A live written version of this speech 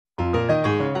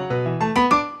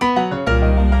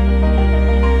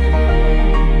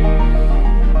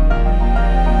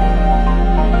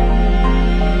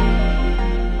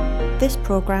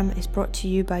programme is brought to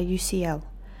you by UCL,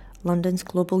 London's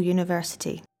global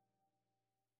university.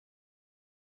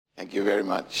 Thank you very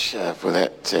much for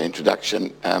that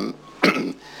introduction.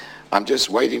 I'm just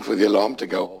waiting for the alarm to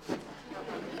go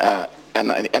off.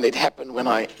 And it happened when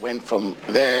I went from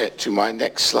there to my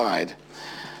next slide.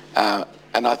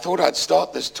 And I thought I'd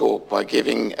start this talk by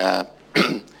giving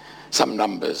some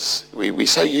numbers. We're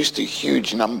so used to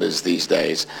huge numbers these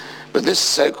days, but this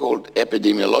so-called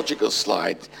epidemiological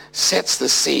slide sets the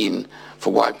scene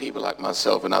for why people like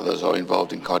myself and others are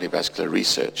involved in cardiovascular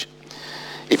research.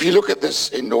 If you look at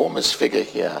this enormous figure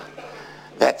here,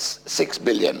 that's 6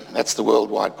 billion. That's the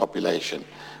worldwide population,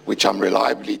 which I'm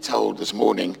reliably told this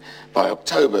morning by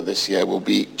October this year will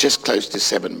be just close to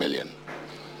 7 million.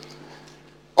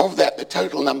 Of that, the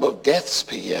total number of deaths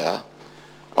per year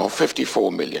are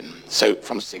 54 million. So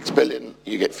from 6 billion,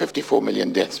 you get 54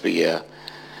 million deaths per year.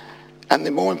 And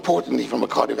then more importantly, from a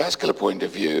cardiovascular point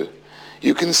of view,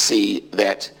 you can see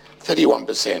that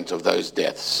 31% of those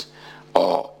deaths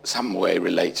are some way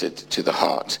related to the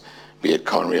heart, be it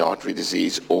coronary artery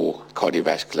disease or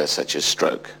cardiovascular, such as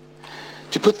stroke.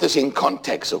 To put this in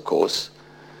context, of course,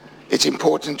 it's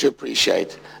important to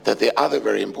appreciate that there are other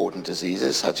very important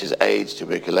diseases, such as AIDS,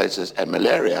 tuberculosis, and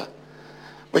malaria,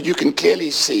 but you can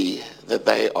clearly see that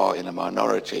they are in a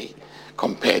minority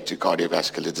compared to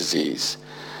cardiovascular disease.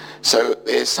 So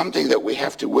there's something that we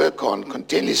have to work on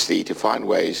continuously to find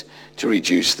ways to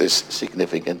reduce this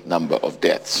significant number of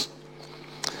deaths.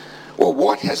 Well,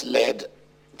 what has led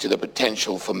to the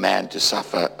potential for man to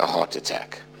suffer a heart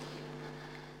attack?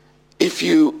 If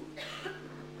you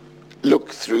look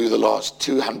through the last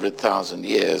 200,000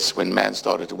 years when man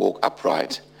started to walk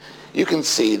upright, you can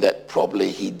see that probably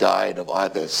he died of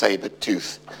either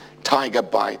saber-tooth, tiger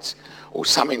bite, or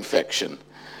some infection.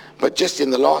 But just in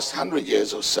the last 100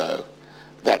 years or so,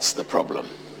 that's the problem.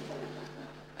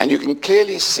 And you can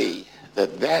clearly see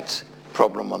that that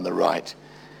problem on the right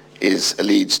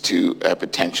leads to a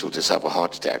potential to suffer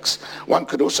heart attacks. One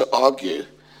could also argue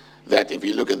that if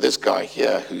you look at this guy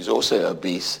here, who's also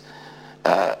obese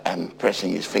and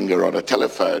pressing his finger on a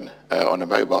telephone, on a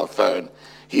mobile phone,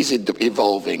 he's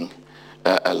evolving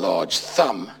a large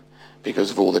thumb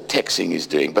because of all the texting he's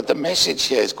doing. But the message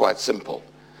here is quite simple.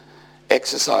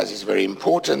 Exercise is very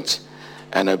important,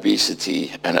 and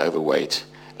obesity and overweight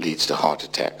leads to heart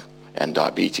attack and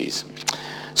diabetes.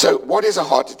 So what is a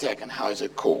heart attack and how is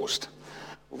it caused?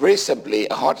 Very simply,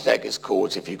 a heart attack is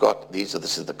caused if you've got, this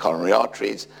is the coronary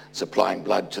arteries supplying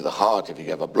blood to the heart. If you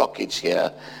have a blockage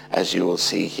here, as you will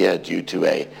see here, due to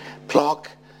a plaque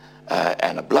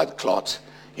and a blood clot,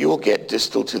 you will get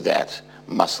distal to that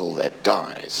muscle that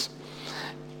dies.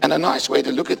 And a nice way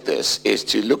to look at this is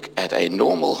to look at a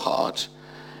normal heart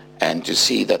and to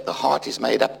see that the heart is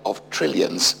made up of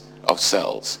trillions of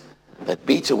cells that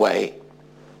beat away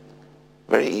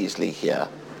very easily here.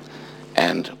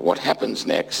 And what happens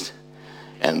next,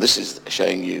 and this is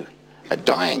showing you a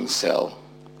dying cell,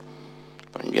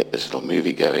 if I can get this little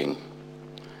movie going.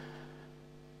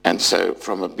 And so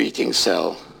from a beating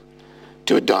cell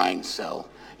to a dying cell,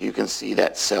 you can see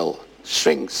that cell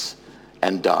shrinks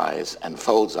and dies and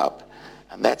folds up,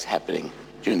 and that's happening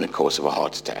during the course of a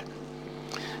heart attack.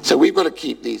 So we've got to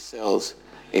keep these cells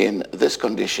in this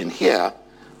condition here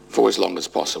for as long as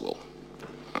possible.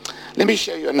 Let me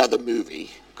show you another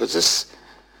movie, because this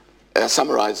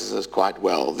summarizes this quite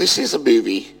well. This is a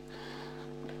movie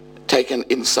taken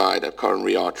inside a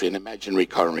coronary artery, an imaginary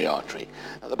coronary artery.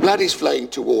 Now, the blood is flowing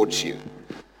towards you,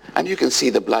 and you can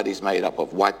see the blood is made up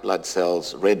of white blood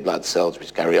cells, red blood cells,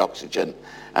 which carry oxygen,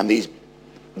 and these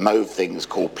mauve things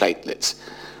called platelets,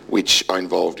 which are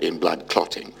involved in blood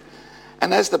clotting.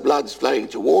 And as the blood's flowing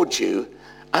towards you,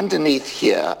 underneath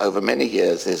here, over many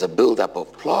years, there's a buildup of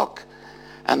plaque,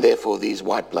 and therefore these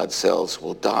white blood cells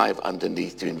will dive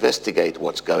underneath to investigate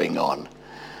what's going on.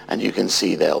 And you can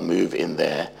see they'll move in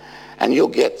there, and you'll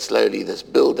get slowly this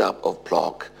buildup of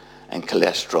plaque and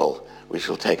cholesterol, which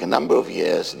will take a number of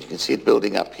years, and you can see it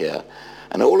building up here,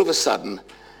 and all of a sudden,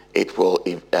 it will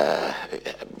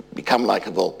become like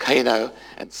a volcano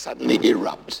and suddenly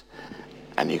erupt.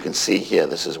 And you can see here,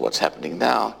 this is what's happening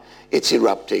now. It's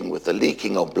erupting with the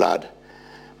leaking of blood.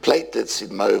 Platelets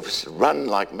in mauves run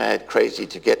like mad crazy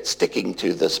to get sticking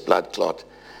to this blood clot,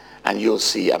 and you'll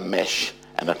see a mesh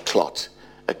and a clot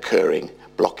occurring,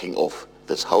 blocking off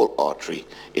this whole artery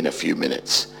in a few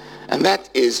minutes. And that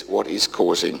is what is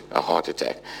causing a heart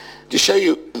attack. To show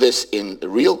you this in the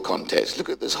real context, look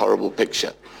at this horrible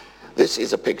picture. This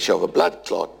is a picture of a blood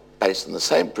clot based on the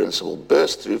same principle,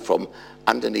 burst through from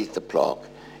underneath the plaque,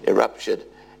 erupted,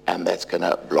 and that's going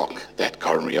to block that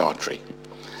coronary artery.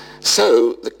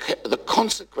 So the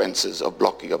consequences of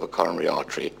blocking of a coronary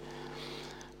artery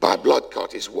by blood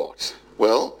clot is what?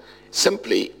 Well,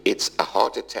 simply it's a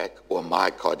heart attack or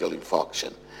myocardial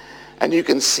infarction. And you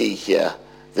can see here,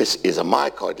 this is a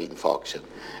myocardial infarction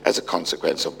as a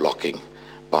consequence of blocking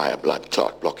by a blood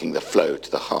clot, blocking the flow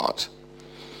to the heart.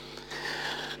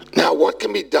 Now, what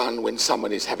can be done when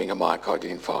someone is having a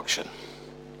myocardial infarction?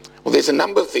 Well, there's a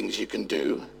number of things you can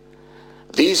do.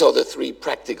 These are the three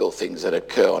practical things that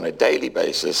occur on a daily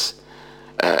basis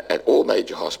at all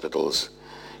major hospitals.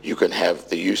 You can have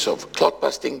the use of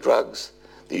clot-busting drugs,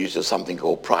 the use of something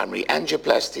called primary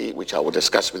angioplasty, which I will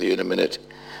discuss with you in a minute,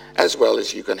 as well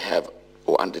as you can have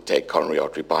or undertake coronary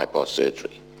artery bypass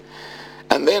surgery.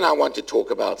 And then I want to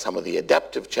talk about some of the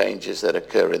adaptive changes that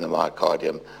occur in the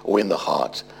myocardium or in the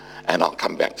heart, and I'll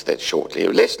come back to that shortly.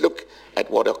 Let's look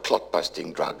at what are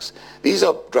clot-busting drugs. These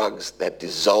are drugs that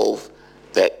dissolve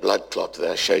that blood clot that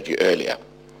I showed you earlier.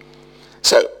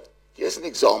 So here's an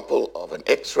example of an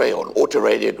X-ray or an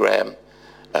autoradiogram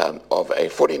of a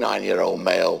 49-year-old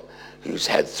male who's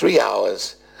had 3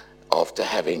 hours after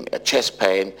having a chest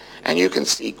pain, and you can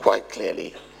see quite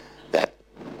clearly that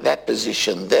that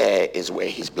position there is where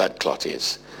his blood clot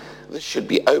is. This should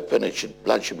be open,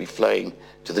 blood should be flowing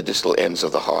to the distal ends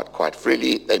of the heart quite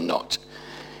freely. They're not.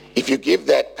 If you give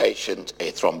that patient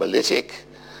a thrombolytic,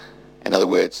 in other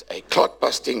words, a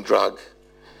clot-busting drug,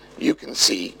 you can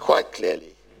see quite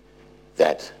clearly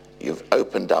that you've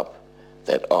opened up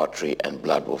that artery and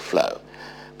blood will flow.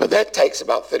 But that takes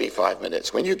about 35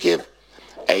 minutes. When you give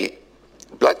a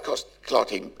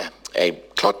clot-busting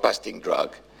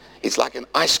drug, it's like an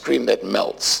ice cream that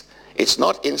melts. It's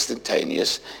not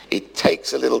instantaneous. It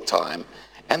takes a little time.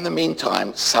 And in the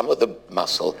meantime, some of the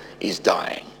muscle is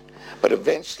dying. But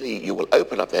eventually, you will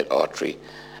open up that artery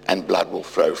and blood will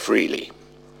flow freely.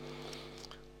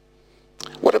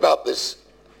 What about this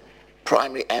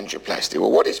primary angioplasty?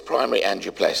 Well, what is primary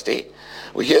angioplasty?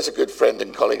 Well, here's a good friend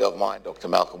and colleague of mine, Dr.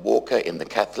 Malcolm Walker, in the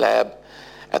cath lab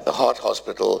at the Heart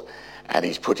Hospital, and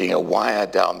he's putting a wire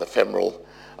down the femoral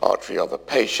artery of a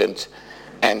patient,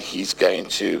 and he's going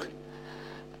to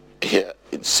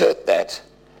insert that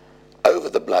over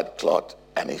the blood clot,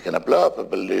 and he's going to blow up a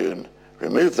balloon,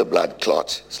 remove the blood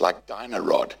clot. It's like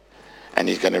Dynarod. And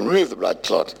he's going to remove the blood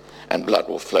clot, and blood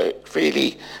will flow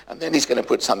freely. And then he's going to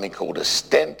put something called a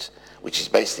stent, which is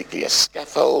basically a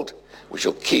scaffold, which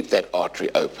will keep that artery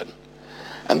open.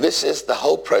 And this is the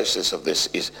whole process of this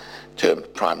is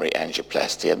termed primary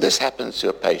angioplasty. And this happens to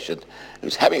a patient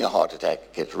who's having a heart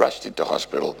attack, gets rushed into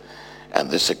hospital, and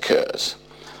this occurs.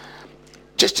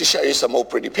 Just to show you some more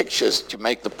pretty pictures to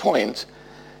make the point,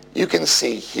 you can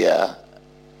see here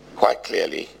quite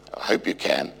clearly, I hope you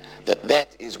can,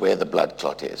 that is where the blood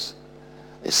clot is.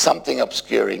 There's something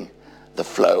obscuring the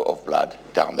flow of blood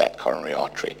down that coronary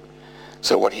artery.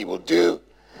 So what he will do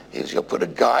is he'll put a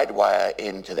guide wire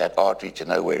into that artery to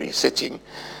know where he's sitting.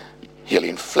 He'll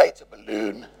inflate a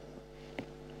balloon,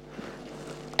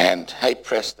 and hey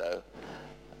presto,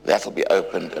 that'll be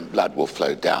opened and blood will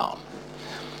flow down.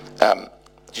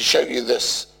 To show you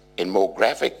this in more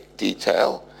graphic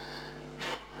detail,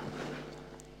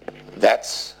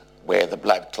 that's where the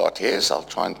blood clot is. I'll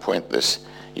try and point this.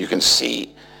 You can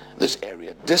see this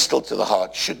area distal to the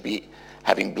heart should be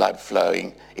having blood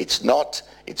flowing. It's not.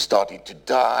 It's starting to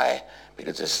die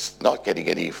because it's not getting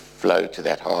any flow to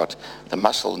that heart. The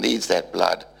muscle needs that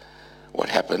blood. What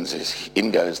happens is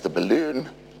in goes the balloon,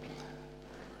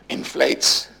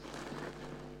 inflates,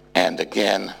 and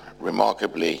again,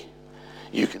 remarkably,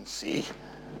 you can see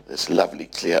this lovely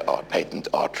clear patent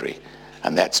artery,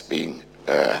 and that's being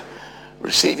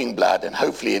receiving blood, and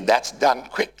hopefully that's done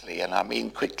quickly, and I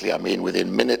mean quickly, I mean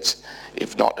within minutes,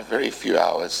 if not a very few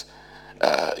hours,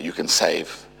 you can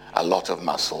save a lot of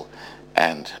muscle,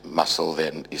 and muscle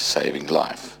then is saving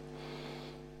life.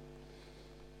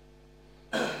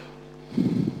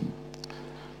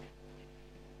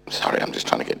 Sorry, I'm just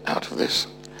trying to get out of this.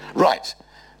 Right,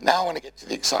 now I want to get to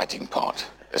the exciting part,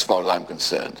 as far as I'm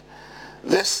concerned.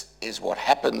 This is what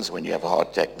happens when you have a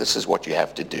heart attack. This is what you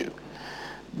have to do.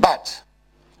 But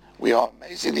we are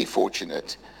amazingly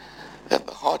fortunate that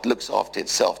the heart looks after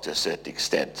itself to a certain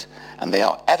extent, and there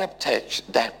are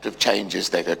adaptive changes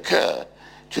that occur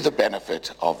to the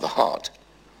benefit of the heart.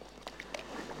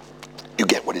 You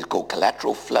get what is called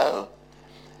collateral flow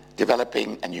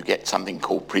developing, and you get something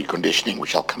called preconditioning,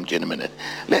 which I'll come to in a minute.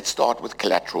 Let's start with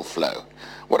collateral flow.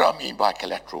 What do I mean by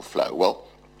collateral flow? Well,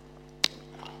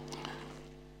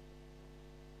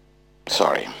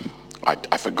 sorry.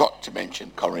 I forgot to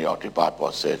mention coronary artery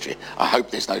bypass surgery. I hope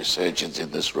there's no surgeons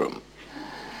in this room,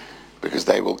 because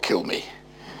they will kill me.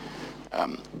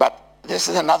 But this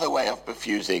is another way of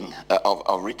perfusing,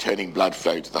 of returning blood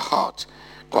flow to the heart.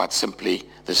 Quite simply,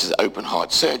 this is open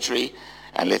heart surgery,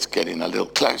 and let's get in a little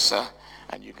closer,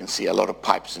 and you can see a lot of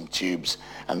pipes and tubes,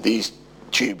 and these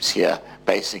tubes here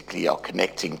basically are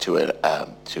connecting to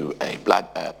a blood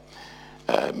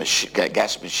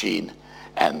gas machine,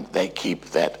 and they keep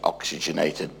that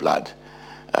oxygenated blood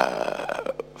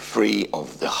free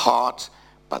of the heart,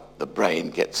 but the brain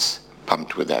gets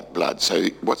pumped with that blood. So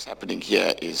what's happening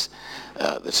here is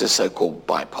this is so-called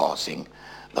bypassing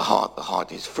the heart. The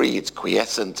heart is free, it's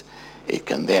quiescent, it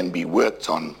can then be worked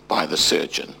on by the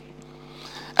surgeon.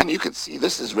 And you can see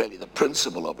this is really the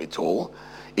principle of it all.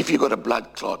 If you've got a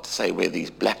blood clot, say where these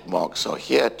black marks are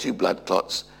here, 2 blood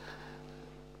clots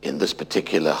in this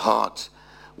particular heart,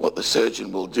 what the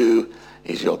surgeon will do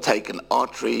is you'll take an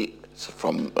artery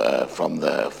from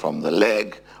the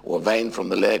leg, or a vein from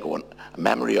the leg, or a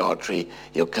mammary artery,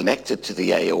 he'll connect it to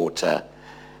the aorta,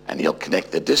 and he'll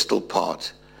connect the distal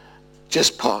part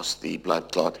just past the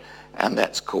blood clot, and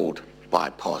that's called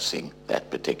bypassing that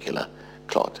particular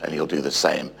clot. And he'll do the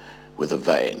same with a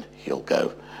vein. He'll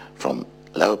go from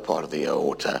lower part of the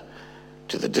aorta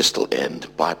to the distal end,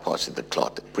 bypassing the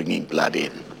clot, bringing blood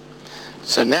in.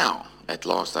 So now, at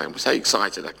last, I'm so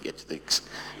excited I can get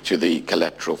to the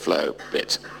collateral flow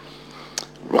bit.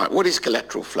 Right, what is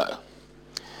collateral flow?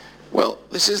 Well,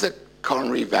 this is the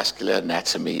coronary vascular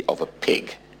anatomy of a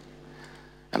pig.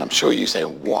 And I'm sure you say,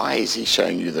 why is he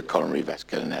showing you the coronary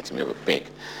vascular anatomy of a pig?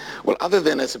 Well, other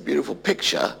than it's a beautiful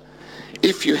picture,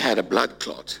 if you had a blood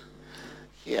clot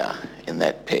here in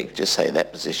that pig, just say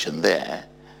that position there,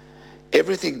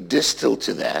 everything distal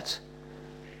to that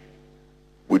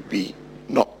would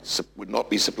not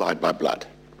be supplied by blood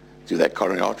to that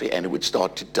coronary artery, and it would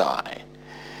start to die.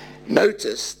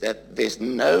 Notice that there's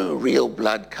no real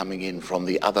blood coming in from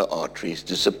the other arteries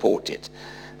to support it.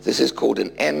 This is called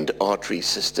an end artery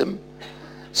system,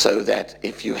 so that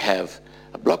if you have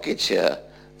a blockage here,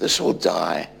 this will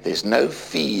die. There's no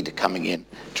feed coming in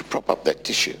to prop up that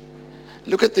tissue.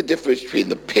 Look at the difference between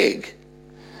the pig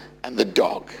and the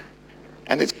dog.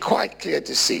 And it's quite clear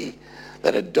to see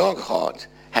that a dog heart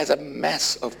has a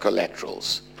mass of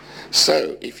collaterals.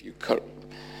 So if you put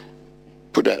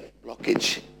a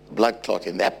blood clot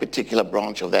in that particular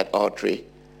branch of that artery,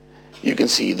 you can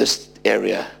see this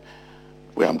area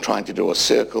where I'm trying to draw a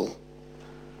circle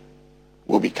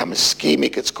will become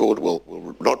ischemic, it's called,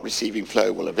 will not receiving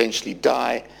flow, will eventually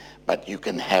die, but you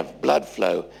can have blood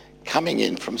flow coming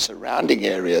in from surrounding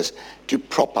areas to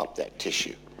prop up that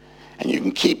tissue. And you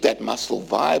can keep that muscle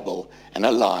viable and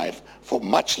alive for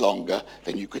much longer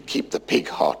than you could keep the pig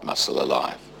heart muscle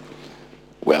alive.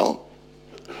 Well,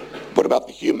 what about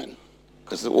the human?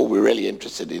 Because all we're really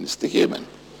interested in is the human.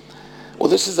 Well,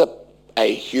 this is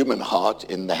a human heart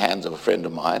in the hands of a friend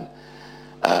of mine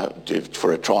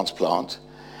for a transplant.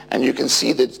 And you can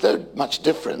see there's no much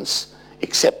difference,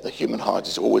 except the human heart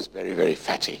is always very, very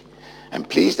fatty. And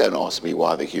please don't ask me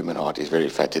why the human heart is very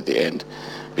fat at the end,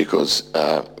 because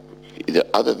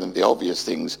other than the obvious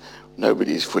things,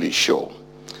 nobody's fully sure.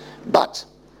 But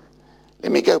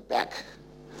let me go back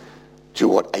to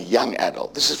what a young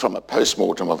adult, this is from a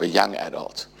post-mortem of a young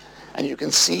adult. And you can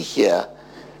see here,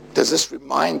 does this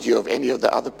remind you of any of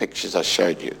the other pictures I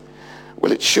showed you?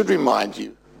 Well, it should remind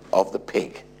you of the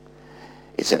pig.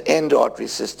 It's an end artery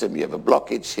system, you have a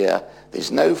blockage here,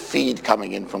 there's no feed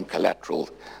coming in from collateral,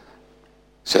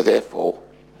 so therefore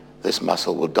this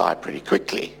muscle will die pretty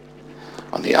quickly.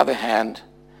 On the other hand,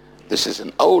 this is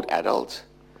an old adult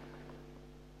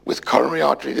with coronary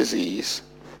artery disease,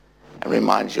 and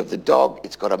reminds you of the dog.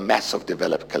 It's got a mass of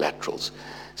developed collaterals.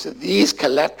 So these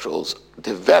collaterals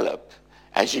develop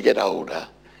as you get older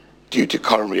due to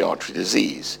coronary artery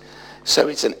disease. So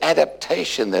it's an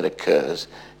adaptation that occurs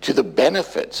to the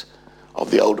benefit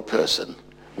of the older person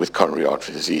with coronary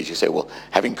artery disease. You say, well,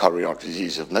 having coronary artery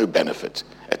disease is of no benefit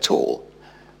at all,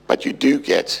 but you do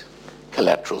get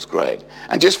collaterals growing.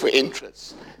 And just for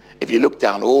interest, if you look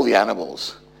down all the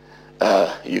animals,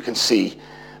 you can see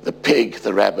the pig,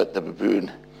 the rabbit, the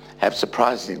baboon have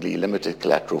surprisingly limited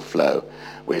collateral flow,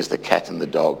 whereas the cat and the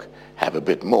dog have a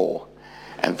bit more.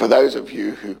 And for those of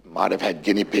you who might have had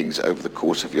guinea pigs over the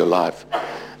course of your life,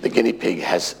 the guinea pig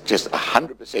has just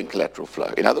 100% collateral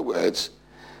flow. In other words,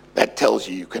 that tells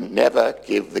you you can never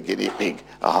give the guinea pig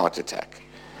a heart attack.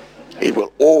 It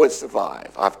will always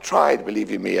survive. I've tried,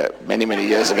 believe you me, many, many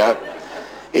years ago.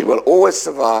 It will always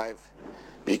survive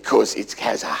because it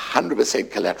has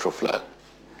 100% collateral flow.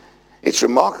 It's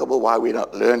remarkable why we're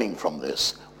not learning from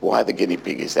this. Why the guinea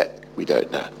pig is that, we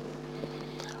don't know.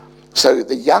 So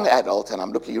the young adult, and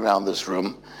I'm looking around this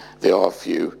room, there are a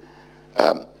few,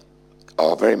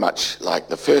 are very much like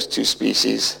the first two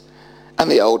species, and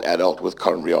the old adult with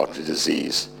coronary artery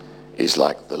disease is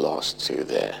like the last two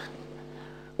there.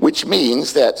 Which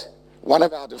means that one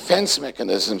of our defense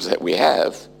mechanisms that we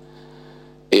have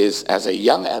is, as a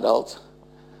young adult,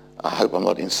 I hope I'm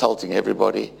not insulting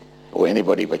everybody or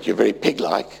anybody, but you're very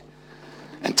pig-like,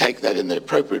 and take that in the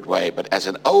appropriate way, but as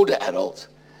an older adult,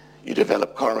 you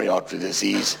develop coronary artery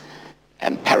disease,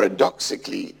 and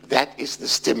paradoxically, that is the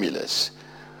stimulus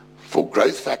for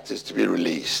growth factors to be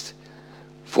released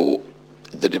for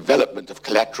the development of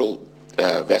collateral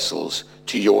vessels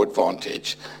to your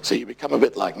advantage. So you become a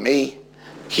bit like me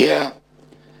here.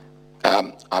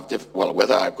 Well,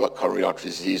 whether I've got coronary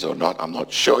artery disease or not, I'm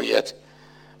not sure yet.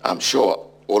 I'm sure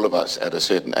all of us at a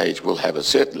certain age will have a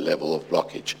certain level of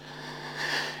blockage.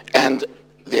 And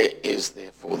there is,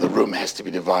 therefore, the room has to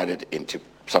be divided into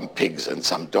some pigs and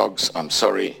some dogs. I'm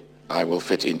sorry, I will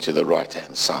fit into the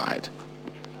right-hand side.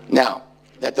 Now,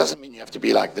 that doesn't mean you have to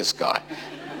be like this guy.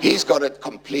 He's got it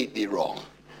completely wrong,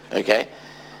 okay?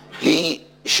 He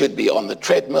should be on the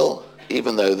treadmill,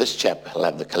 even though this chap will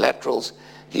have the collaterals.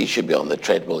 He should be on the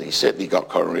treadmill. He's certainly got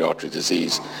coronary artery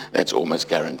disease. That's almost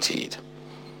guaranteed.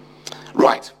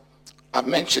 Right, I've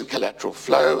mentioned collateral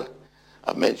flow.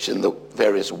 I've mentioned the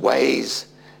various ways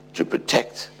to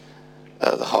protect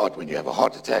the heart when you have a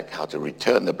heart attack, how to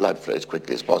return the blood flow as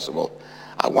quickly as possible.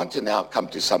 I want to now come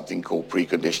to something called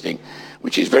preconditioning,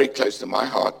 which is very close to my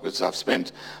heart because I've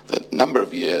spent the number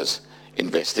of years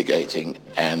investigating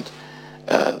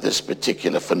this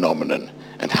particular phenomenon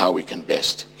and how we can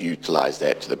best utilize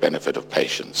that to the benefit of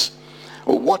patients.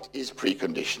 Well, what is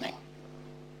preconditioning?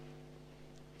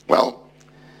 Well,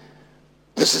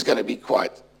 this is going to be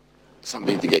quite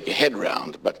something to get your head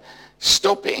around, but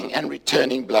stopping and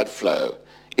returning blood flow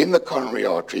in the coronary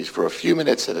arteries for a few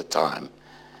minutes at a time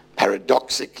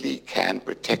paradoxically can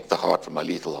protect the heart from a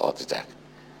lethal heart attack.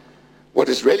 What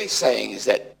it's really saying is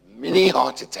that mini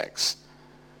heart attacks,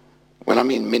 when I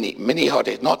mean mini heart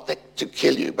attacks, not that to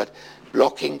kill you, but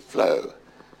blocking flow,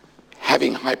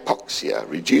 having hypoxia,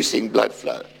 reducing blood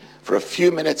flow for a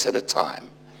few minutes at a time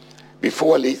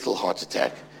before a lethal heart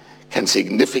attack can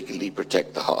significantly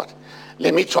protect the heart.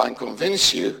 Let me try and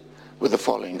convince you with the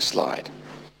following slide.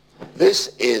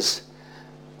 This is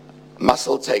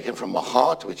muscle taken from a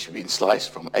heart which has been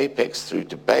sliced from apex through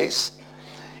to base.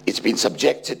 It's been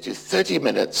subjected to 30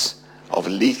 minutes of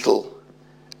lethal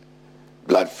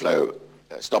blood flow,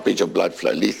 stoppage of blood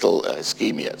flow, lethal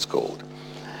ischemia it's called.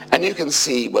 And you can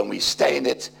see when we stain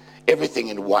it, everything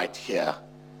in white here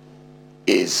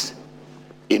is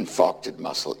infarcted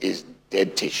muscle, is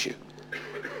dead tissue,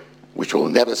 which will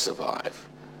never survive.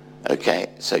 Okay,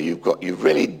 so you've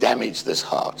really damaged this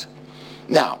heart.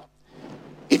 Now,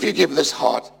 if you give this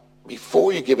heart,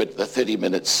 before you give it the 30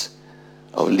 minutes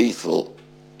of lethal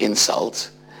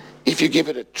insult, if you give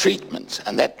it a treatment,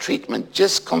 and that treatment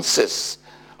just consists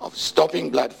of stopping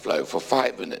blood flow for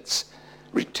 5 minutes,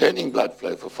 returning blood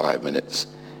flow for 5 minutes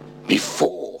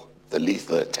before the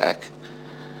lethal attack,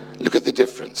 look at the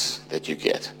difference that you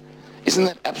get. Isn't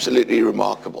that absolutely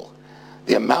remarkable?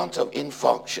 The amount of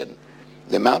infarction,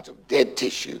 the amount of dead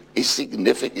tissue is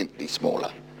significantly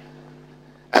smaller.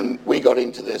 And we got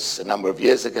into this a number of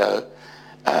years ago,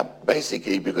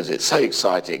 basically because it's so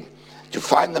exciting to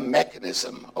find the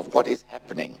mechanism of what is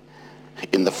happening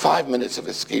in the 5 minutes of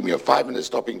ischemia, 5 minutes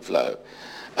stopping flow,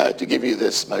 to give you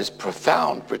this most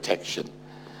profound protection,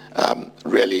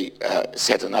 really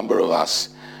set a number of us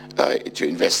to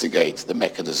investigate the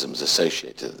mechanisms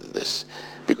associated with this.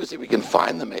 Because if we can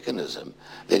find the mechanism,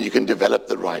 then you can develop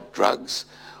the right drugs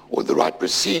or the right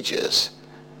procedures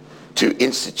to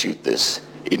institute this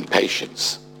in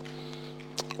patients.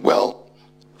 Well,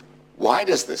 why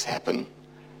does this happen?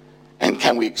 And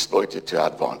can we exploit it to our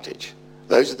advantage?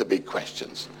 Those are the big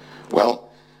questions.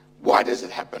 Well, why does it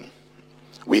happen?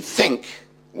 We think,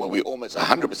 well, we're almost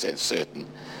 100% certain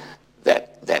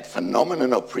that that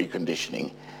phenomenon of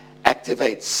preconditioning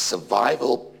activates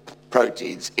survival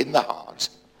proteins in the heart,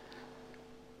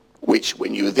 which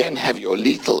when you then have your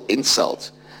lethal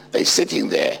insult, they're sitting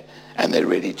there and they're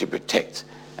ready to protect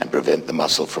and prevent the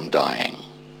muscle from dying.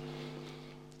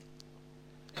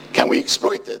 Can we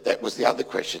exploit that? That was the other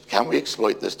question. Can we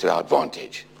exploit this to our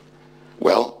advantage?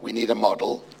 Well, we need a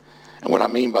model. And what I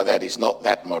mean by that is not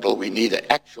that model. We need an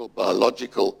actual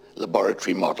biological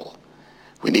laboratory model.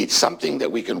 We need something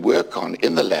that we can work on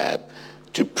in the lab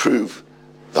to prove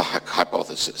the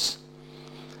hypothesis.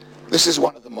 This is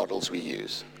one of the models we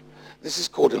use. This is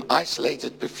called an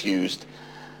isolated perfused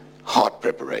heart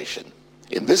preparation.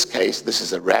 In this case, this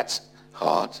is a rat's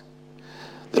heart.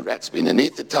 The rat's been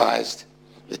anesthetized,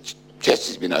 the chest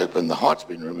has been opened, the heart's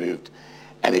been removed,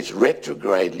 and it's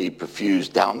retrogradely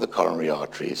perfused down the coronary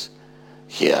arteries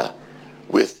here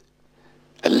with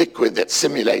a liquid that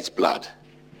simulates blood.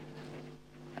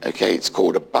 Okay, it's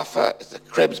called a buffer, it's a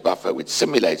Krebs buffer, which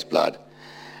simulates blood,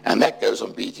 and that goes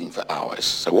on beating for hours.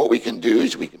 So what we can do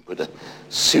is we can put a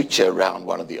suture around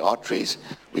one of the arteries,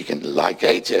 we can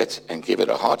ligate it and give it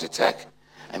a heart attack,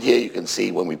 and here you can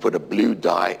see when we put a blue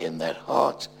dye in that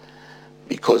heart,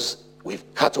 because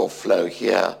we've cut off flow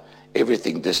here,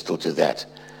 everything distal to that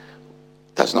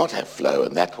does not have flow,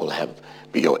 and that will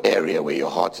be your area where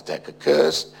your heart attack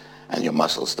occurs and your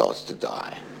muscle starts to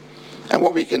die. And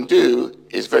what we can do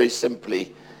is very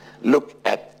simply look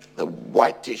at the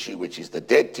white tissue, which is the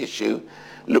dead tissue,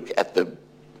 look at the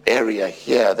area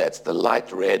here, that's the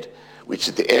light red, which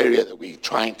is the area that we're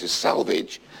trying to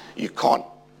salvage. You can't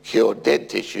cure dead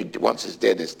tissue. Once it's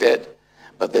dead, it's dead.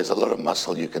 But there's a lot of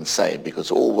muscle you can save,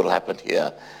 because all will happen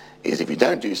here is if you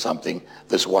don't do something,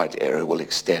 this white area will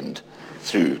extend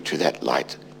through to that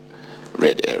light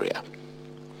red area.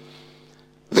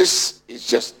 This is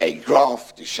just a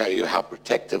graph to show you how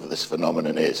protective this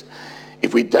phenomenon is.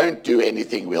 If we don't do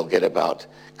anything, we'll get about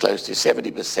close to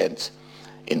 70%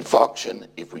 infarction.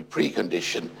 If we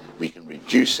precondition, we can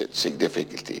reduce it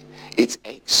significantly. It's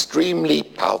an extremely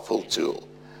powerful tool.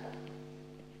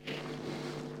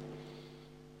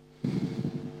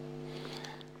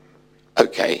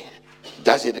 Okay,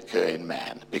 does it occur in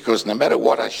man? Because no matter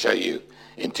what I show you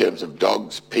in terms of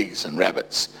dogs, pigs, and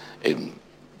rabbits, in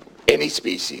any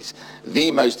species,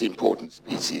 the most important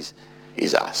species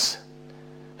is us.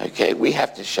 Okay, we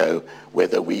have to show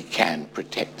whether we can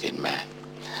protect in man.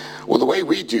 Well, the way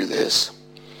we do this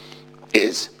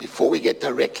is, before we get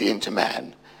directly into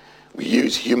man, we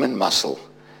use human muscle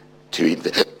to,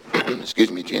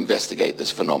 to investigate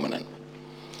this phenomenon.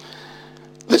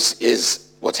 This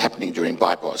is what's happening during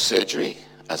bypass surgery,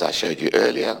 as I showed you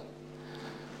earlier.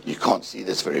 You can't see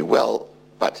this very well,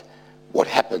 but what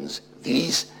happens,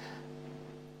 these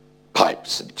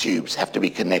pipes and tubes have to be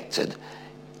connected,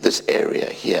 this area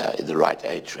here in the right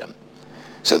atrium.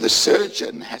 So the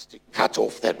surgeon has to cut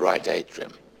off that right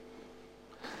atrium.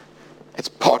 It's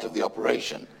part of the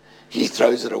operation. He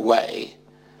throws it away.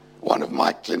 One of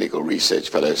my clinical research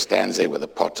fellows stands there with a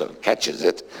pot and catches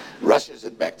it, rushes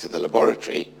it back to the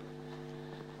laboratory,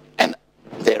 and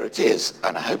there it is.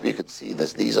 And I hope you can see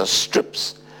this. These are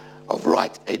strips of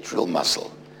right atrial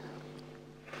muscle.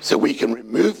 So we can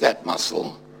remove that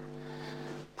muscle,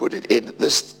 put it in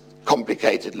this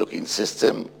complicated looking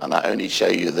system, and I only show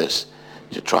you this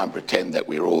to try and pretend that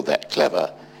we're all that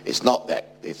clever. It's not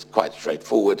that, it's quite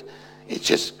straightforward. It's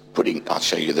just putting, I'll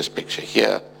show you this picture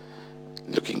here.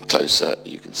 Looking closer,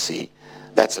 you can see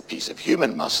that's a piece of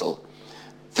human muscle.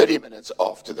 30 minutes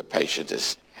after the patient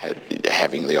is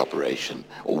having the operation,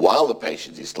 or while the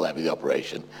patient is still having the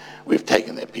operation, we've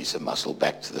taken that piece of muscle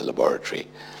back to the laboratory,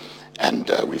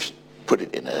 and we've put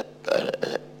it in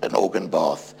an organ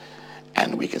bath,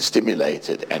 and we can stimulate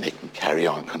it, and it can carry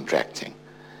on contracting.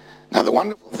 Now, the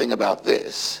wonderful thing about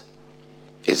this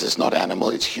is it's not animal,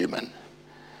 it's human.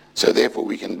 So therefore,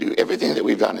 we can do everything that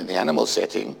we've done in the animal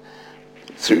setting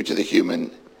through to the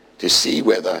human to see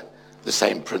whether the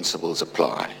same principles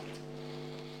apply.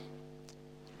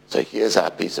 So here's our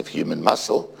piece of human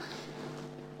muscle.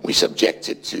 We subject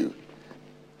it to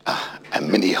a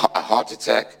mini heart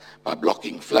attack by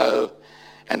blocking flow,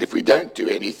 and if we don't do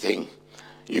anything,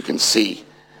 you can see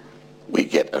we're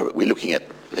looking at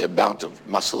the amount of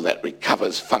muscle that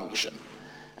recovers function.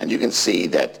 And you can see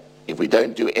that if we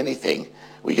don't do anything,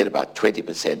 we get about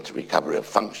 20% recovery of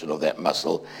function of that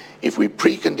muscle. If we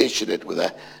precondition it with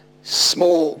a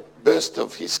small burst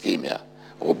of ischemia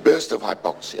or burst of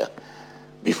hypoxia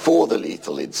before the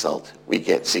lethal insult, we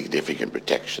get significant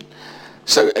protection.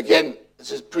 So again,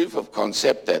 this is proof of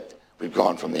concept that we've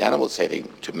gone from the animal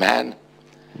setting to man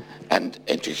and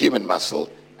into human muscle,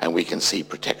 and we can see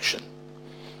protection.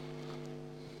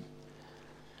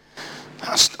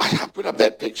 I put up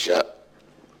that picture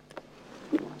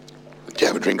to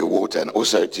have a drink of water, and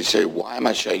also to say, why am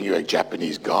I showing you a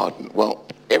Japanese garden? Well,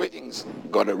 everything's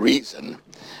got a reason,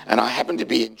 and I happened to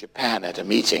be in Japan at a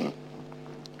meeting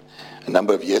a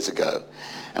number of years ago,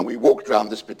 and we walked around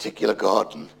this particular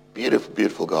garden, beautiful,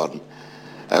 beautiful garden,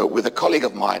 with a colleague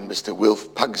of mine, Mr.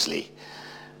 Wilf Pugsley,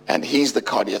 and was the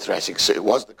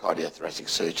cardiothoracic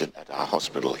surgeon at our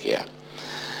hospital here.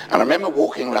 And I remember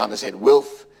walking around and said,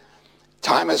 Wilf,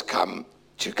 time has come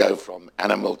to go from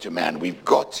animal to man. We've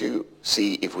got to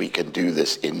see if we can do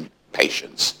this in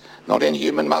patients, not in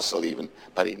human muscle even,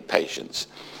 but in patients,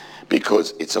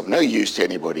 because it's of no use to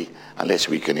anybody unless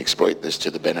we can exploit this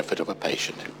to the benefit of a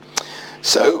patient.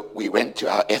 So we went to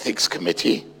our ethics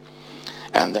committee,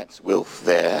 And that's Wilf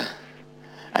there.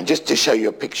 And just to show you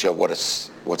a picture of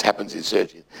what happens in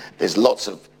surgery, there's lots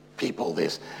of people,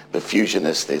 there's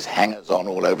perfusionists, there's hangers-on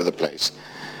all over the place.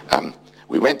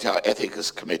 We went to our ethics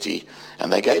committee,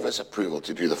 and they gave us approval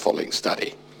to do the following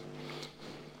study.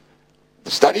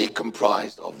 The study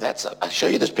comprised of, I'll show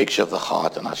you this picture of the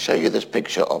heart, and I'll show you this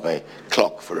picture of a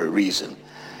clock for a reason.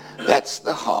 That's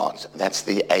the heart, that's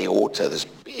the aorta, this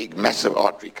big, massive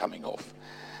artery coming off.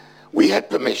 We had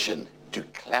permission to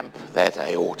clamp that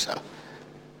aorta.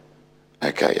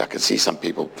 Okay, I can see some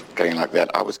people going like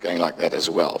that. I was going like that as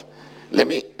well. Let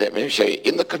me show you.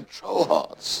 In the control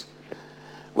hearts,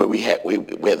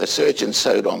 where the surgeon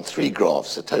sewed on 3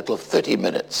 grafts, a total of 30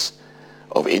 minutes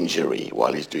of injury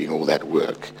while he's doing all that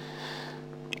work.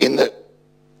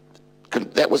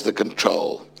 That was the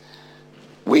control.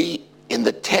 We, in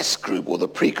the test group or the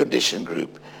precondition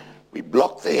group, we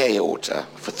blocked the aorta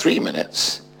for 3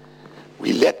 minutes.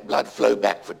 We let blood flow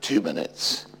back for 2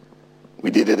 minutes. We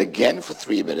did it again for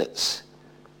 3 minutes,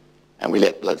 and we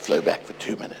let blood flow back for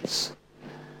 2 minutes.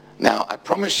 Now, I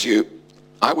promise you,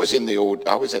 I went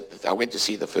to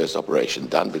see the first operation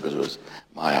done because it was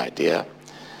my idea.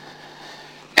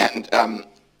 And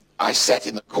I sat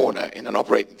in the corner in an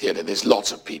operating theater. There's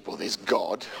lots of people. There's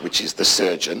God, which is the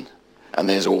surgeon, and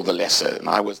there's all the lesser. And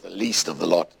I was the least of the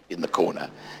lot in the corner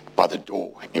by the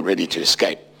door, ready to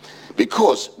escape.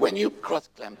 Because when you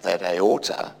cross-clamp that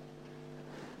aorta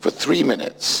for 3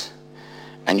 minutes,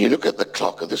 and you look at the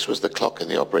clock, this was the clock in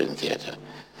the operating theater,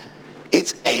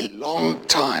 it's a long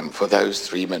time for those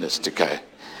 3 minutes to go.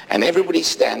 And everybody's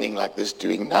standing like this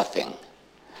doing nothing.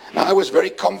 Now, I was very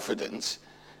confident,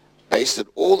 based on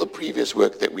all the previous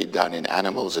work that we'd done in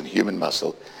animals and human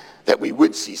muscle, that we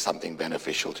would see something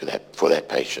beneficial for that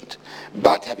patient.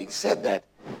 But having said that,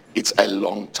 it's a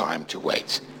long time to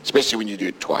wait, especially when you do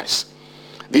it twice.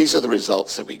 These are the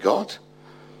results that we got.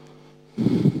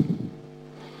 I'm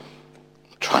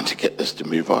trying to get this to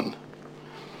move on.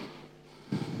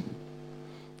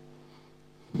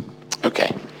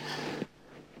 Okay.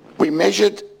 We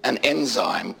measured an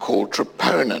enzyme called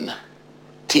troponin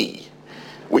T,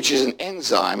 which is an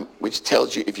enzyme which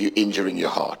tells you if you're injuring your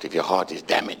heart, if your heart is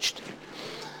damaged.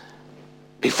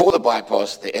 Before the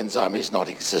bypass, the enzyme is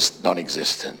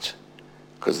non-existent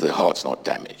because the heart's not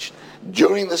damaged.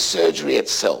 During the surgery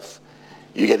itself,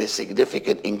 you get a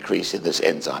significant increase in this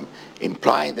enzyme,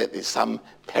 implying that there's some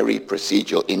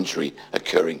peri-procedural injury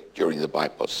occurring during the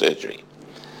bypass surgery.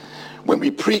 When we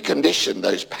preconditioned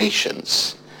those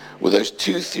patients with those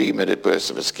 2-3 minute bursts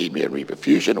of ischemia and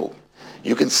reperfusion,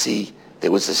 you can see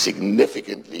there was a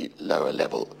significantly lower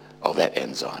level of that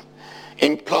enzyme,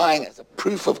 implying as a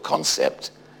proof of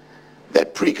concept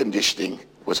that preconditioning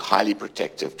was highly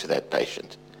protective to that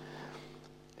patient.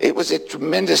 It was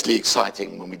tremendously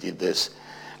exciting when we did this.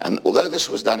 And although this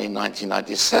was done in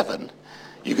 1997,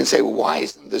 you can say, well, why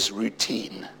isn't this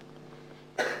routine?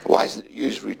 Why isn't it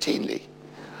used routinely?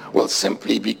 Well,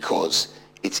 simply because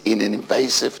it's in an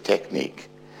invasive technique.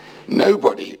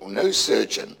 Nobody or no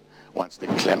surgeon wants to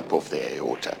clamp off the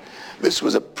aorta. This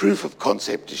was a proof of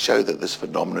concept to show that this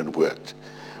phenomenon worked.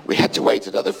 We had to wait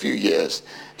another few years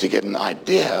to get an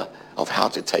idea of how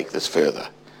to take this further.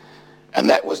 And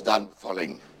that was done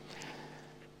following.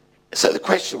 So the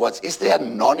question was, is there a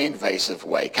non-invasive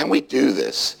way? Can we do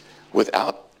this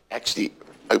without actually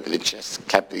opening the chest,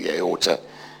 clamping the aorta?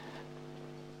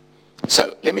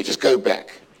 So let me just go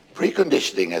back.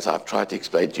 Preconditioning, as I've tried to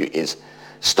explain to you, is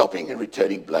stopping and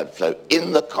returning blood flow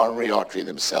in the coronary artery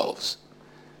themselves.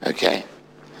 Okay?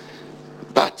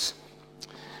 But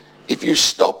if you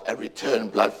stop and return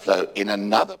blood flow in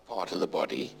another part of the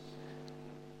body,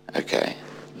 okay,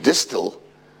 distal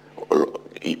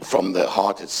from the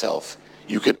heart itself,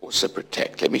 you can also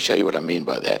protect. Let me show you what I mean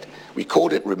by that. We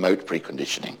called it remote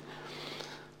preconditioning.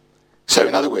 So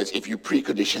in other words, if you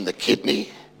precondition the kidney,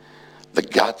 the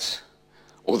gut,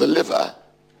 or the liver,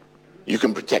 you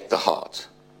can protect the heart.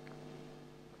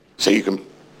 So you can,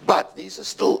 but these are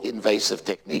still invasive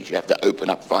techniques. You have to open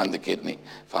up, find the kidney,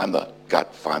 find the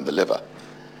gut, find the liver.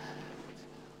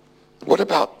 What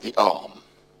about the arm?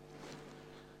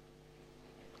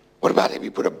 What about if you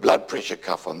put a blood pressure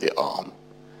cuff on the arm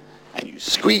and you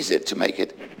squeeze it to make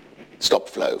it stop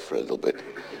flow for a little bit?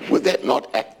 Would that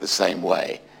not act the same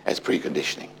way as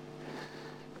preconditioning?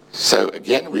 So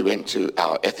again, we went to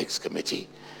our ethics committee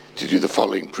to do the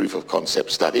following proof of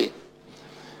concept study.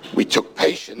 We took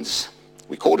patients,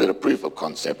 we called it a proof of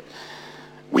concept.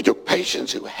 We took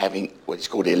patients who were having what is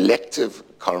called elective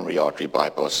coronary artery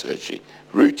bypass surgery,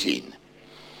 routine.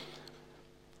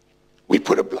 We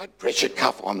put a blood pressure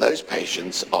cuff on those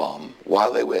patients' arm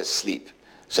while they were asleep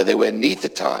So they were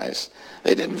anesthetized.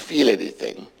 They didn't feel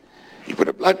anything. You put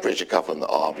a blood pressure cuff on the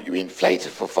arm, you inflate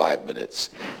it for 5 minutes,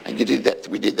 and we did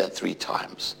that 3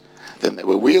 times. Then they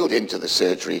were wheeled into the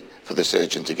surgery for the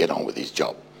surgeon to get on with his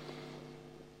job.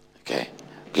 Okay?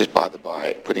 Just by the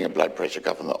by, putting a blood pressure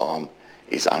cuff on the arm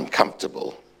is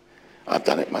uncomfortable. I've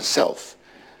done it myself,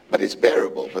 but it's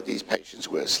bearable, but these patients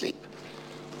were asleep.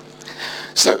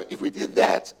 So if we did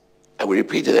that, and we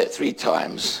repeated that 3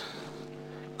 times,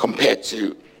 compared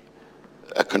to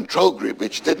a control group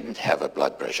which didn't have a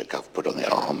blood pressure cuff put on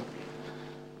their arm,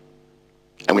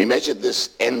 and we measured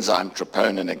this enzyme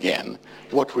troponin again,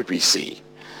 what would we see?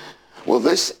 Well,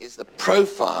 this is the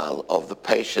profile of the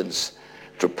patient's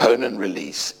troponin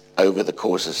release over the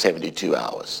course of 72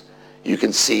 hours. You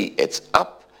can see it's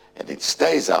up and it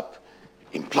stays up,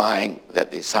 implying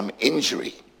that there's some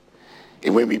injury.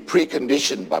 And when we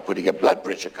preconditioned by putting a blood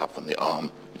pressure cuff on the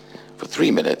arm for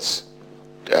 3 minutes,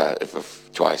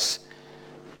 twice,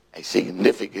 a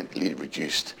significantly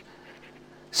reduced.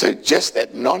 So just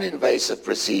that non-invasive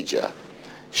procedure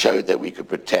showed that we could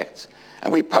protect,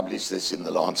 and we published this in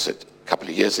The Lancet a couple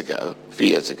of years ago, a few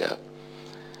years ago.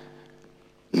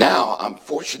 Now, I'm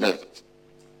fortunate,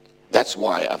 that's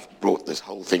why I've brought this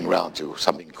whole thing round to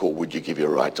something called Would You Give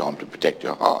Your Right Arm to Protect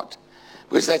Your Heart?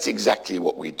 Because that's exactly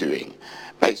what we're doing.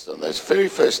 Based on those very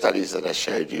first studies that I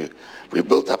showed you, we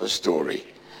built up a story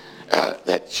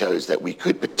that shows that we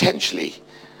could potentially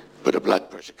put a blood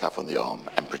pressure cuff on the arm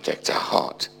and protect our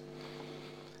heart.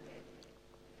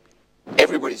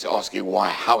 Everybody's asking why,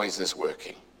 how is this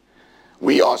working?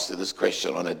 We answer this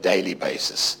question on a daily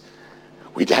basis.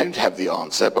 We don't have the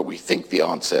answer, but we think the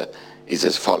answer is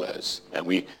as follows. And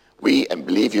we and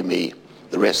believe you me,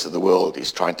 the rest of the world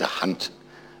is trying to hunt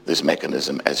this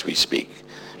mechanism as we speak,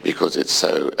 because it's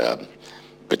so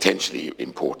potentially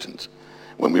important.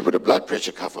 When we put a blood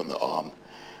pressure cuff on the arm,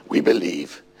 we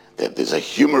believe that there's a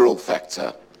humoral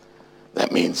factor,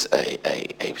 that means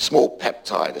a small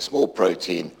peptide, a small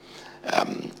protein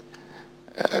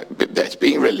that's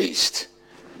being released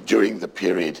during the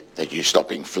period that you're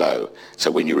stopping flow.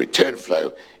 So when you return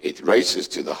flow, it races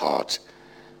to the heart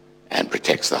and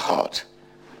protects the heart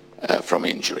from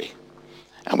injury.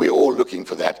 And we're all looking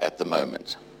for that at the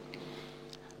moment.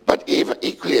 But even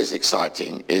equally as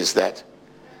exciting is that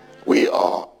we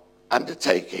are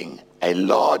undertaking a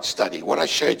large study. What I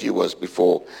showed you was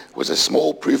before was a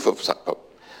small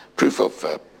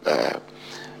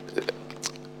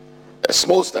a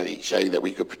small study showing that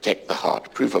we could protect the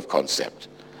heart, proof of concept.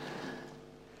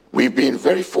 We've been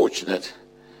very fortunate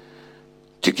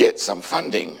to get some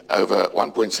funding, over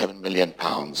 1.7 million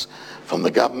pounds from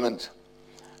the government,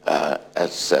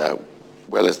 as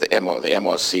well as the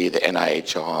MRC, the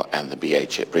NIHR, and the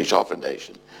British Heart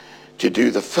Foundation, to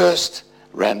do the first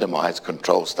randomized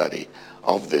control study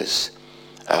of this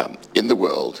in the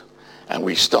world. And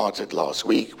we started last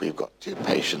week. We've got 2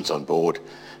 patients on board.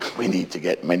 We need to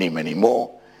get many, many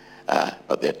more.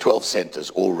 But there are 12 centres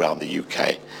all around the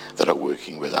UK that are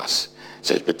working with us.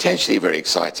 So it's potentially very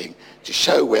exciting to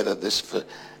show whether this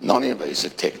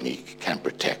non-invasive technique can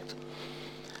protect.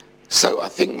 So I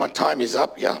think my time is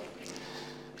up, yeah.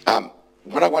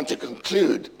 What I want to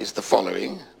conclude is the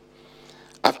following.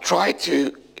 I've tried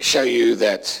to show you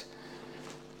that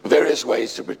various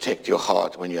ways to protect your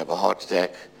heart when you have a heart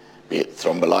attack, be it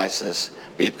thrombolysis,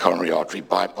 be it coronary artery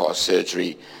bypass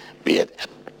surgery, be it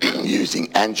using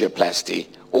angioplasty,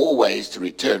 all ways to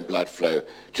return blood flow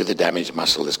to the damaged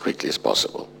muscle as quickly as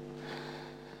possible.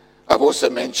 I've also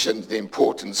mentioned the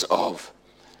importance of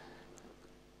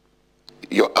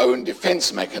your own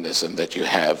defense mechanism that you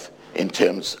have in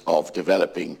terms of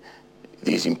developing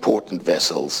these important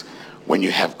vessels when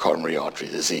you have coronary artery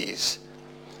disease.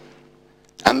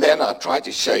 And then I'll try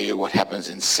to show you what happens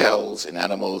in cells, in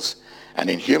animals, and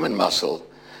in human muscle,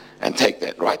 and take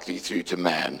that rightly through to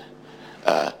man,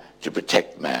 to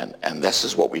protect man. And this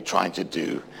is what we're trying to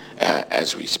do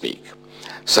as we speak.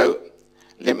 So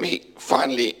let me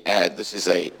finally add,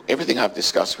 everything I've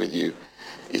discussed with you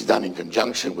is done in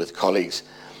conjunction with colleagues,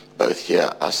 both here,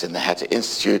 us in the Hatter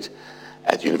Institute,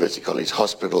 at University College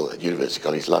Hospital, at University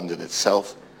College London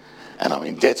itself. And I'm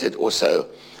indebted also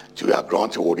to our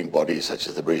grant awarding bodies such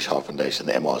as the British Heart Foundation,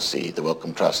 the MRC, the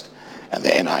Wellcome Trust, and the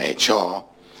NIHR.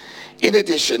 In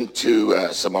addition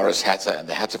to Sir Maurice Hatter and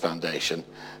the Hatter Foundation,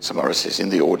 Sir Maurice is in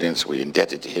the audience, we're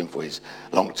indebted to him for his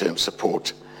long-term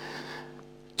support.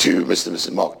 To Mr. and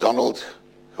Mrs. Mark Donald,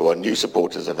 who are new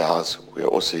supporters of ours, we are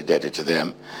also indebted to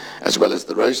them, as well as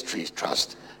the Rose Tree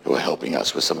Trust, who are helping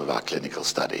us with some of our clinical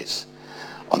studies.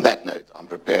 On that note, I'm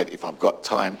prepared, if I've got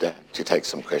time, to take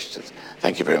some questions.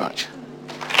 Thank you very much.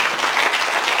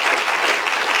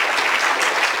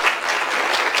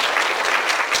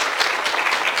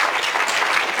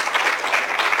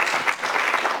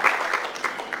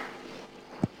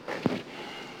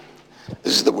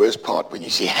 worst part when you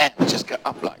see hands just go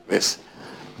up like this.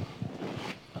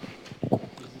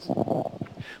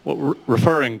 Well,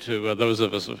 referring to those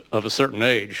of us of a certain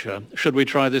age, should we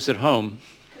try this at home?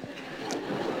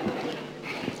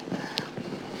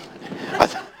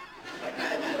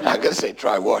 I'm going to say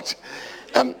try what?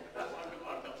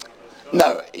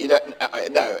 No, you don't.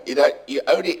 No, you don't. You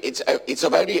only. It's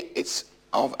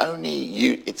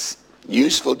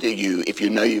useful to you if you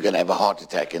know you're going to have a heart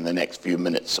attack in the next few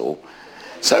minutes, or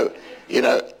so.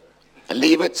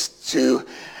 Leave it to.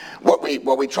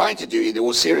 What we're trying to do in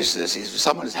all seriousness is if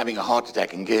someone is having a heart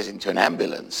attack and gets into an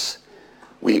ambulance,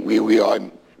 we are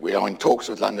in talks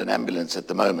with London Ambulance at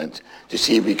the moment to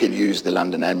see if we can use the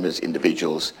London Ambulance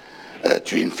individuals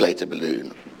to inflate a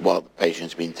balloon while the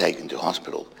patient's being taken to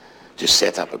hospital to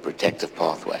set up a protective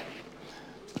pathway.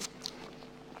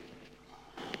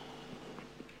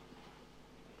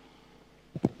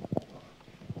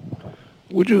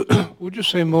 Would you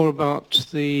say more about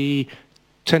the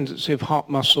tendency of heart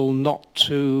muscle not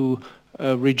to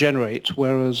regenerate,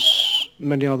 whereas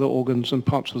many other organs and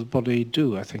parts of the body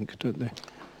do, I think, don't they?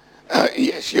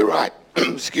 Yes, you're right.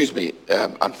 Excuse me.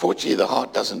 Unfortunately, the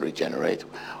heart doesn't regenerate.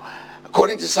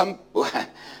 According to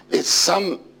there's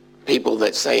some people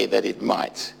that say that it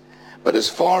might, but as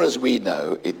far as we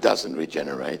know, it doesn't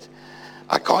regenerate.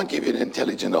 I can't give you an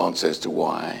intelligent answer as to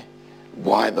why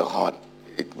the heart,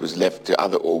 it was left to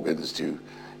other organs to,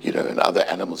 and other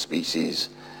animal species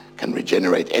can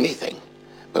regenerate anything,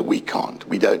 but we can't.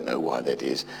 We don't know why that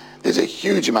is. There's a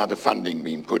huge amount of funding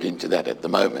being put into that at the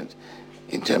moment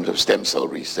in terms of stem cell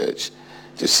research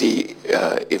to see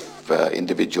if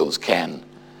individuals can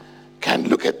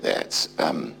look at that.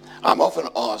 I'm often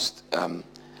asked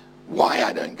why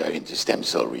I don't go into stem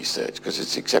cell research, because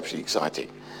it's exceptionally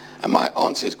exciting. And my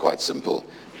answer is quite simple.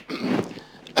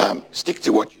 Stick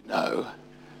to what you know,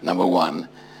 number one.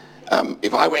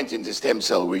 If I went into stem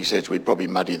cell research, we'd probably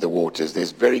muddy the waters.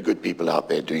 There's very good people out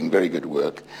there doing very good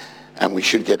work, and we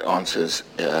should get answers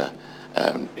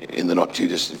in the not too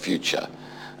distant future.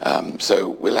 So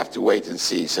we'll have to wait and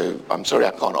see. So I'm sorry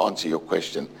I can't answer your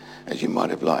question as you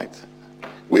might have liked.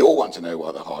 We all want to know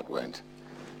why the heart won't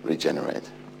regenerate.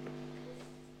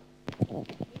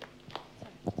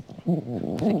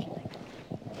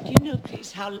 Do you know,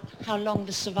 please, how long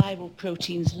the survival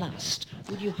proteins last?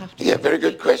 Would you have to... Yeah, very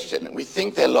good question. We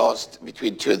think they last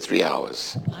between 2 and 3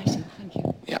 hours. I see, thank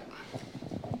you. Yeah.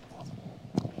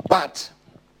 But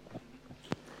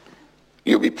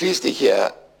you'll be pleased to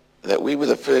hear that we were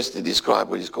the first to describe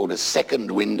what is called a second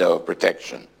window of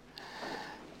protection.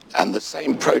 And the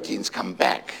same proteins come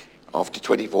back after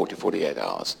 24 to 48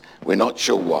 hours. We're not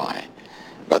sure why,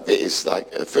 but there is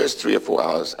like the first 3 or 4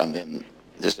 hours and then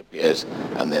disappears,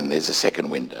 and then there's a second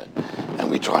window. And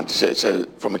we're trying to say, so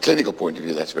from a clinical point of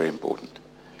view, that's very important.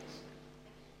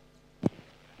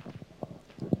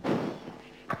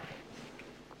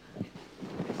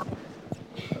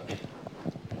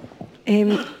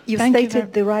 You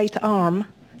stated the right arm.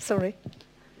 Sorry.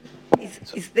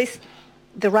 Is this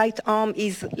the right arm?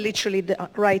 Is literally the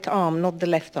right arm, not the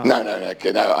left arm? No.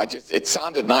 It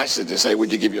sounded nicer to say,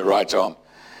 "Would you give your right arm?"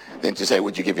 than to say,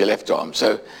 "Would you give your left arm?"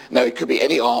 So no, it could be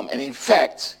any arm. And in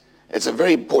fact, it's a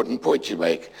very important point you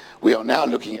make. We are now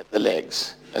looking at the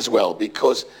legs as well,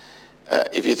 because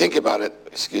if you think about it,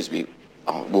 excuse me,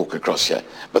 I'll walk across here,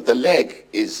 but the leg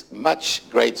is much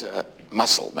greater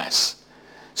muscle mass.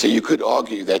 So you could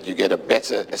argue that you get a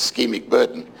better ischemic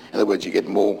burden. In other words, you get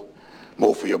more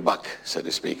for your buck, so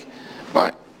to speak,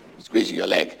 by squeezing your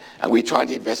leg. And we're trying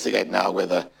to investigate now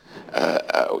whether,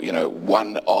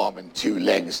 one arm and 2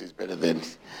 legs is better than,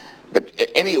 but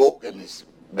any organ is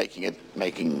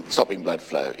stopping blood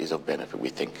flow is of benefit, we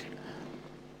think.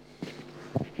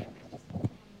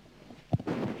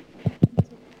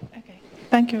 Okay.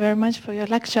 Thank you very much for your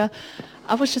lecture.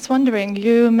 I was just wondering,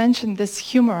 you mentioned this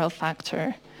humoral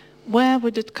factor. Where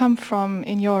would it come from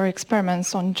in your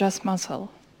experiments on just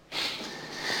muscle?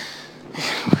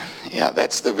 Yeah,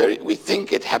 we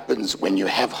think it happens when you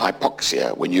have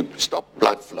hypoxia, when you stop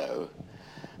blood flow.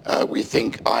 We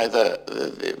think either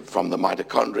from the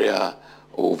mitochondria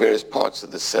or various parts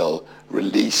of the cell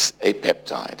release a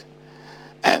peptide.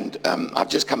 And I've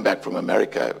just come back from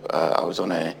America. I was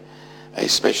on a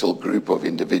special group of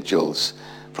individuals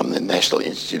from the National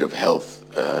Institute of Health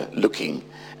looking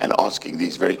and asking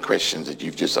these very questions that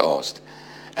you've just asked.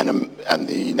 And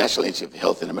the National Institute of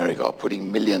Health in America are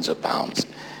putting millions of pounds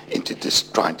into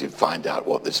just trying to find out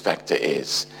what this factor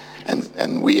is.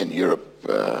 And we in Europe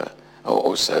are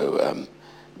also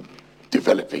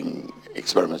developing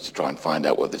experiments to try and find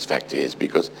out what this factor is,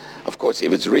 because, of course,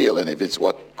 if it's real and if it's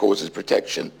what causes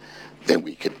protection, then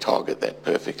we can target that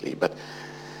perfectly. But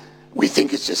We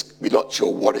think it's just, we're not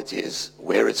sure what it is,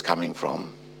 where it's coming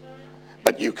from.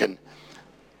 But you can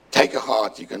take a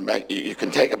heart, you can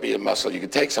take a bit of muscle, you can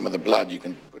take some of the blood, you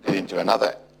can put it into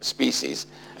another species,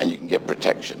 and you can get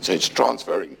protection. So it's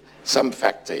transferring some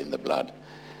factor in the blood,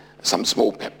 some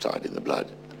small peptide in the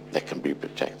blood that can be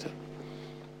protected.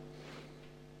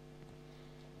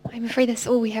 I'm afraid that's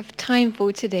all we have time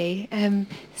for today.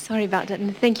 Sorry about that,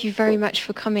 and thank you very much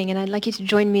for coming. And I'd like you to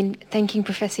join me in thanking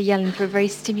Professor Yellen for a very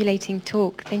stimulating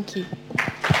talk. Thank you.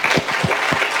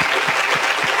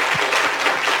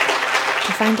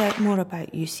 To find out more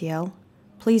about UCL,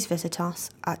 please visit us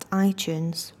at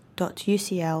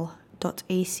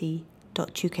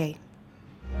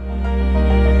itunes.ucl.ac.uk.